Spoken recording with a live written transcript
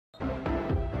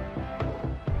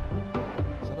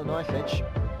knife edge.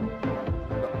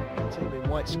 But the team in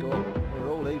white score,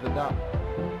 we're all evened up.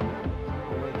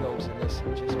 Away goals in this,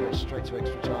 just go straight to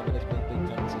extra time and if need be,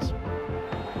 penalties.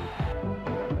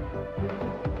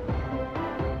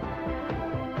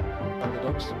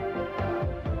 Underdogs.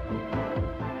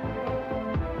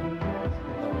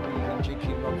 GQ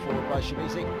run forward by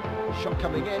Shimizi. Shot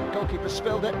coming in, goalkeeper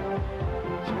spilled it.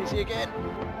 Shimizi again.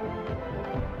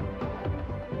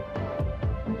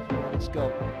 It's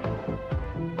gone.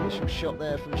 Initial shot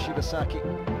there from Shibasaki.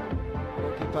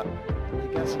 Goalkeeper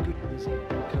Higashi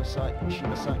Kosai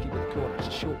Shibasaki with the corner. It's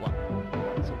a short one.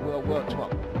 It's a well worked one.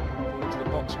 Ball into the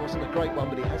box wasn't a great one,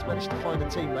 but he has managed to find a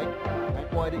teammate.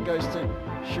 Back wide it goes to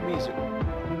Shimizu.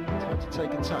 Time to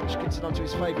take a touch. Gets it onto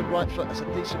his favoured right foot. That's a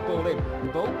decent ball in.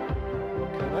 The ball.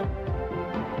 Kono.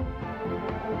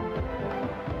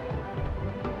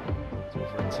 It's all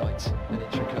very tight and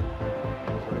intricate.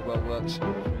 Very well worked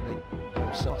from the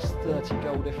home side. 30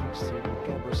 goal difference to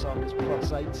Gamba Osaka's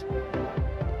 +8. It's a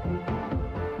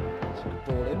good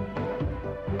ball in.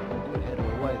 Good header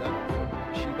away though from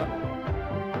Shiba.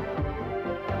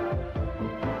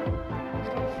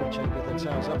 Sanfrecce with their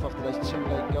tails up after those 2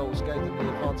 late goals gave them the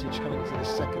advantage coming into the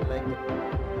second leg.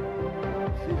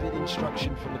 Vivid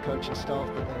instruction from the coaching staff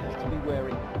that they have to be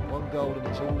wary. 1 goal and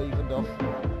it's all evened off.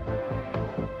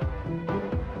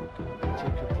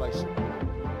 Team could place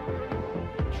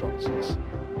Tronson's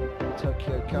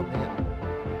Tokyo come here.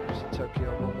 Tokyo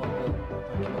on 1-1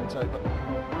 back in October.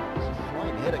 It's a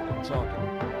flying header on target.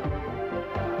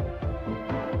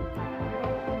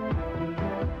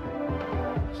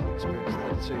 It's an experienced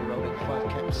 32-year-old in 5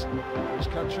 caps for his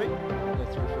country. Go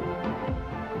through from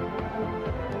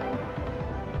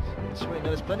swing.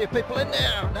 There's plenty of people in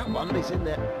there. That one is in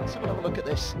there. Let's have a look at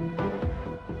this.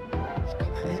 It's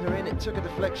got the header in. It took a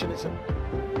deflection. It's a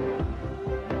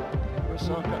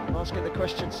Osaka asking the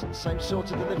questions. Same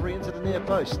sort of delivery into the near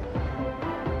post.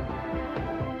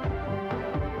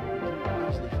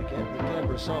 Easily forget that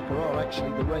Gamba Osaka are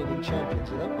actually the reigning champions.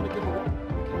 They don't want to give away.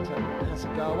 Kenta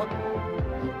Hasegawa,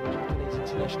 Japanese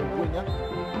international winger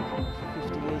for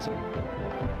 50 years.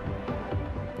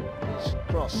 His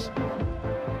cross.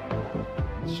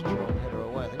 Strong header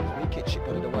away. I think Mikic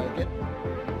got it away again.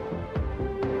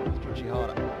 After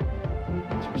Jihara.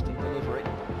 Interesting delivery.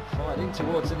 Fired in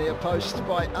towards the near post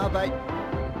by Abe,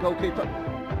 goalkeeper.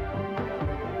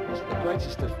 Wasn't the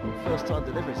greatest of first-time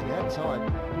deliveries. He had time.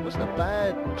 It wasn't a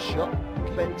bad shot.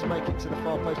 Ben to make it to the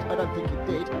far post. I don't think he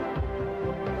did.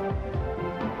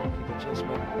 Goalkeeper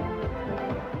Jesmo.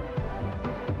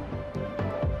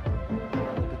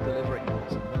 Another good delivery.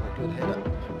 It's another good header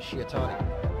from Shiatani.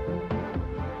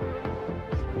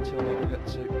 3-2 on aggregate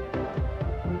to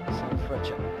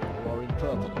Sanfrecce, who are in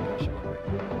purple in case you're wondering.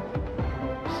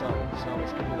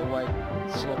 Sama's giving it away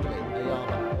sloppily.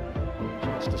 Ayama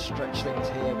tries to stretch things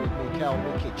here with Mikhail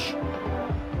Mikic.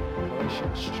 Croatia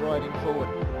striding forward.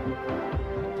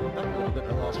 Back a little bit in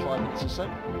the last 5 minutes or so.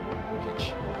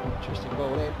 Mikic, interesting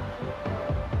ball in.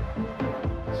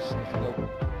 Sniffing up.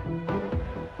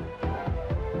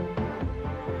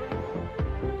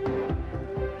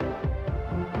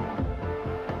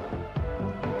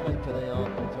 Paper they are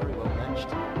very well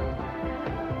matched.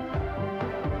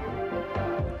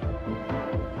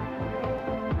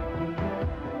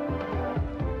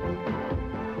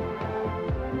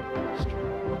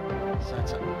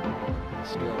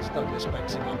 Skills, Douglas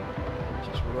backs him up,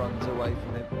 just runs away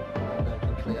from him, no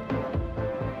can clear.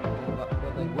 But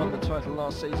when they won the title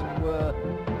last season, were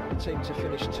the team to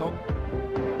finish top.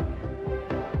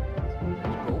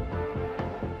 There's ball.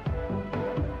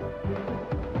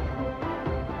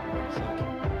 It's like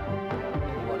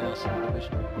anyone else in the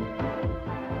division.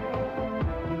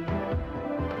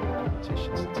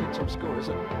 Competition's the 2 top scorers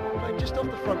are playing just off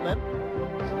the front man.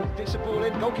 So gets the ball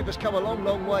in, goalkeeper's come a long,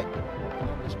 long way.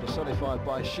 It's personified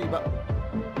by Shiba.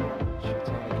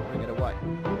 Shitani can bring it away.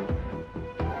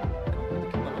 Goalkeeper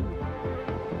come along.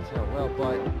 It's out well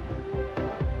by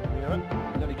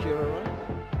Nonikura, right?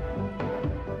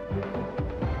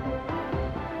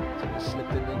 Took a slip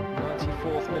in the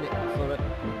 94th minute for a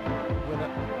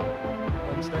winner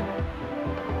Wednesday.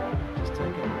 Just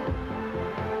taken.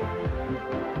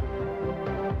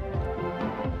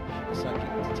 Shibasaki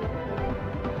with the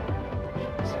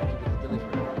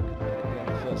delivery.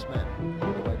 First man,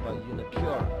 away by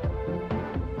Yunakura.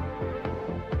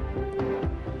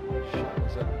 Shot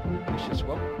was a vicious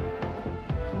one.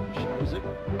 Shimizu.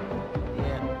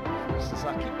 Yeah, from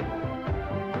Sasaki.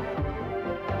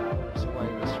 It's away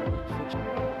with us from Fuji.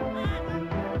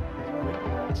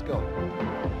 It's gone.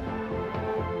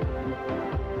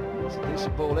 It's a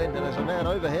decent ball in, and there's a man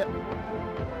over here.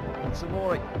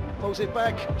 Samori pulls it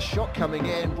back, shot coming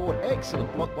in, board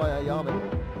excellent block by Ayami.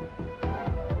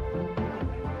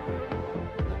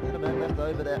 Not a man left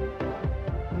over there.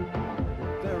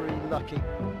 Very lucky,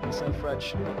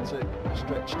 Sanfrecce not to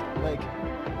stretched leg.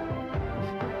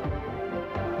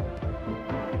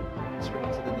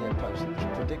 Swing to the near post, it's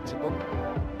predictable.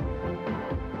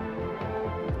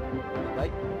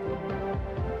 Right.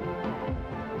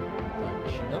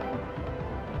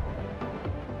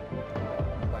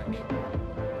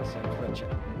 Sanfrecce.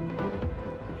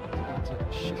 To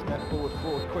shift that board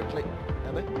forward quickly,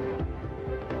 Abby.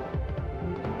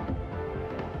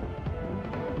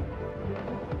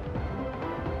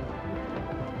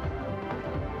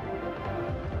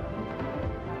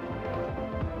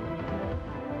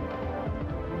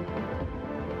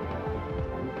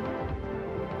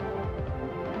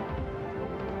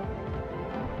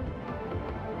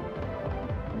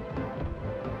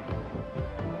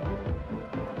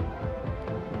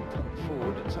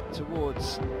 It's up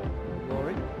towards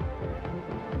Lori.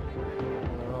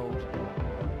 Another old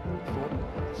form.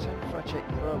 Sanfrecce,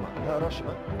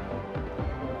 Hiroshima.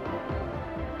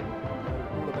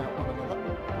 All about one another.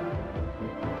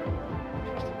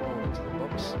 Just a ball into the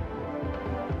box.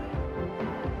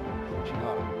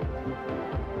 Fujihara.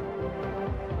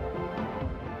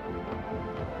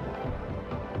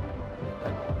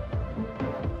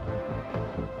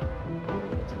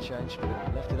 Change, but it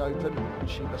left it open.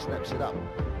 Shiba snaps it up.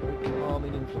 Very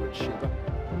calming influence, Shiba.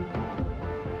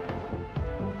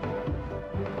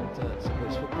 So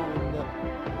it's football in we'll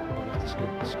have to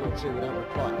score two without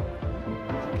reply.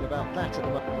 Thinking about that at the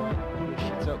moment by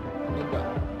Yoshito Mingo.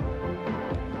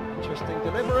 Interesting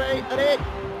delivery, and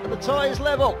and the tie is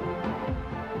level.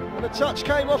 And the touch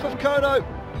came off of Kono.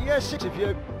 Yes, it's a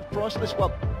view. Priceless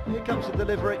one. Here comes the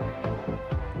delivery.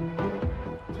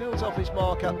 Peels off his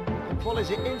marker.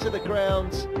 Volleys it into the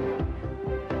ground,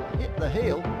 hit the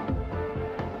heel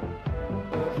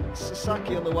of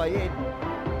Sasaki on the way in.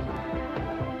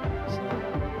 So,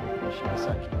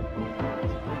 Shimasaki,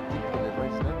 deep delivery,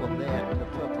 there's no one there in a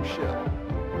purple shirt.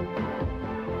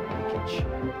 Mikic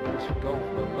goes for goal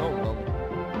from a long.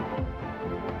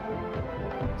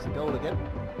 It's the goal again.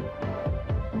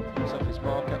 Comes off his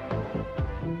marker.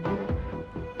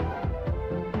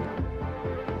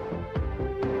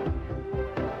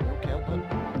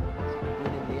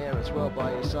 As well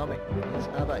by Usami. Here's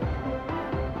Abe.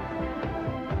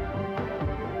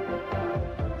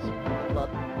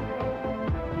 Blood.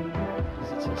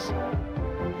 Visitors.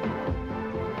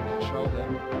 Control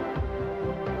there.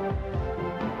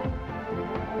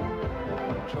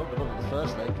 Controlled a lot of the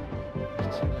first leg.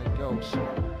 There's 2 late goals. So a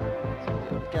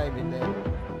bit of a game in there.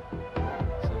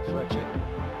 Sanfrecce.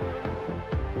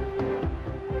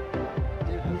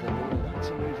 Do have the ball, they like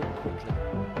to move it quickly.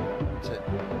 To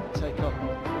take on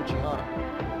Fujihara.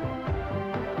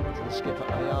 To the skipper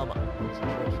Ayama. It's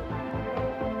dreadful.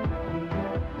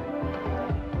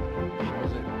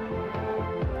 Shimizu.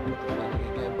 Good defending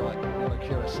again by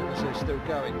Yonakura. Shimizu still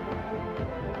going.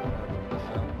 The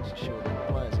foul was assured that the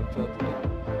players in purple did.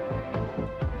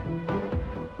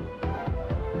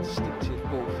 Instinctive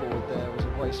ball forward there was a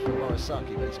waste from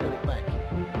Morosaki, but he's got it back.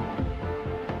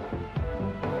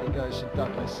 There he goes from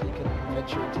Douglas. He can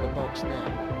venture into the box now.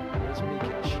 There's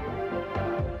Mikic.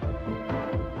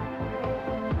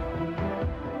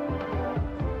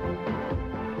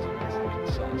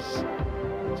 Concise.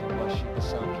 Done by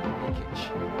Shimasaki. Mikic.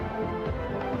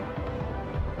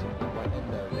 Done by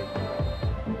Endo Lee.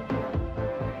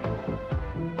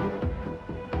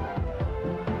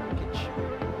 Mikic.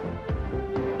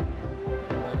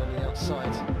 Right on the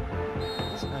outside.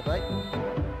 It's Abe.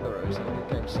 Burrow's had a good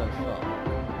game so far.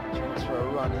 Chance for a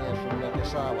run here from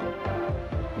Nagasawa.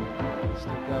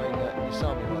 Still going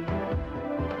Usami run.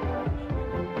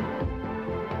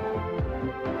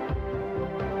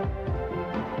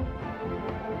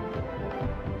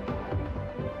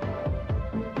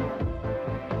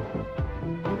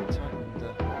 Tightened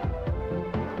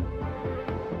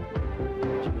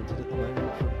regimented at the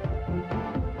moment from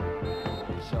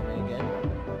Usami again.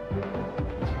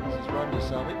 This is run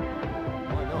Usami.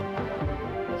 Why not?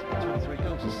 He's got 23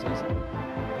 goals this season.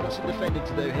 Got some defending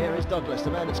to do here. Here's Douglas, the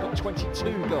man that's got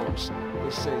 22 goals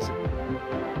this season.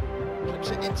 Clips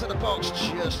it into the box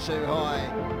just too high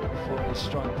before his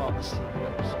strike partner Steve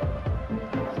goes.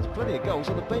 There's plenty of goals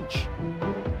on the bench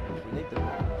if we need them.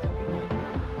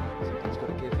 Something's got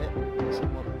to give here.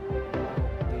 Someone will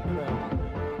be crowned.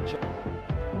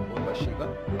 One by Shiba.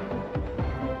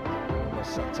 One by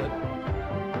Sato.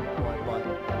 Wide by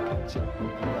Captain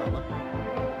Ayama.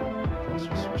 Cross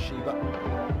from Shiba.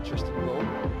 Interesting ball.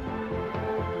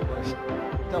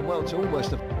 Done well to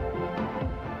almost have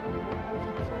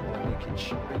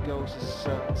Rakic, 3 goals this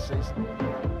season.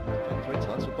 Played 3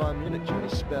 times for Bayern Munich during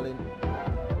his spell in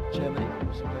Germany.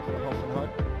 Also played for Hoffenheim.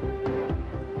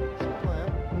 He's a player.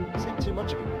 Hasn't seen too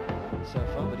much of him so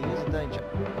far, but he is a danger.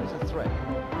 He's a threat.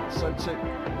 So too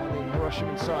on the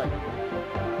Hiroshima side.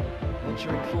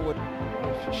 Venturing forward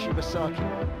with Shibasaki.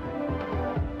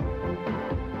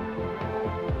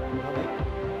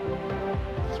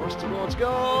 Thrust towards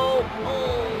goal.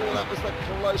 Oh, that was the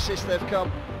closest they've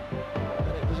come.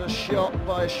 And it was a shot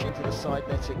by a shoot to the side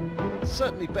netting.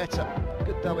 Certainly better.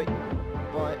 Good dummy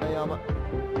by Ayama.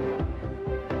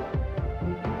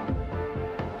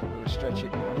 We'll stretch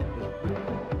it.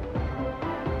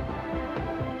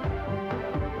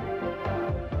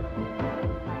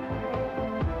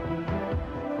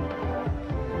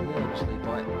 Nervously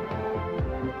by the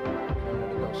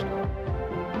goal scorer.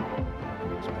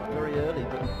 It's quite very early,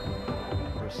 but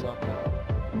for Osaka,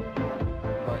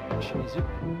 right, Shimizu.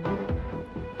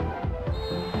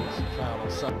 It's a foul on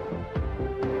Sun.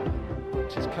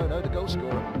 Which is Kono, the goal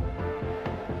scorer.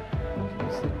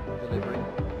 Here's the delivery.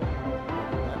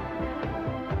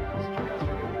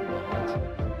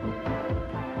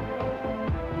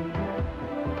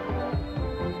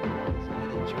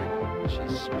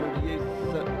 She's Bruder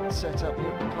Youth set up here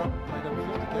at the club, played over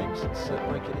 50 games since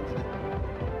breaking into it.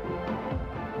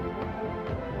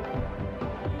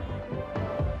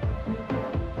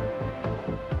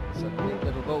 So neat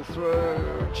little ball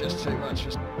through, just too much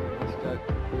for to go.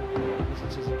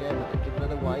 Visitors again, but they've given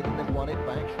it away, then they've won it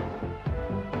back.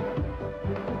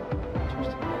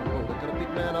 Interesting ball. They've got a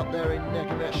big man up there in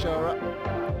Nagashara.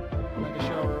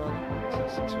 Nagashara on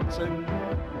 6-2.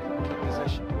 Keep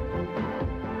possession.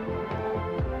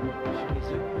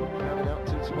 Shimizu rounded out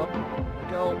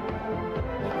 2-1. Goal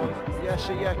from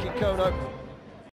Yasuyaki Kono.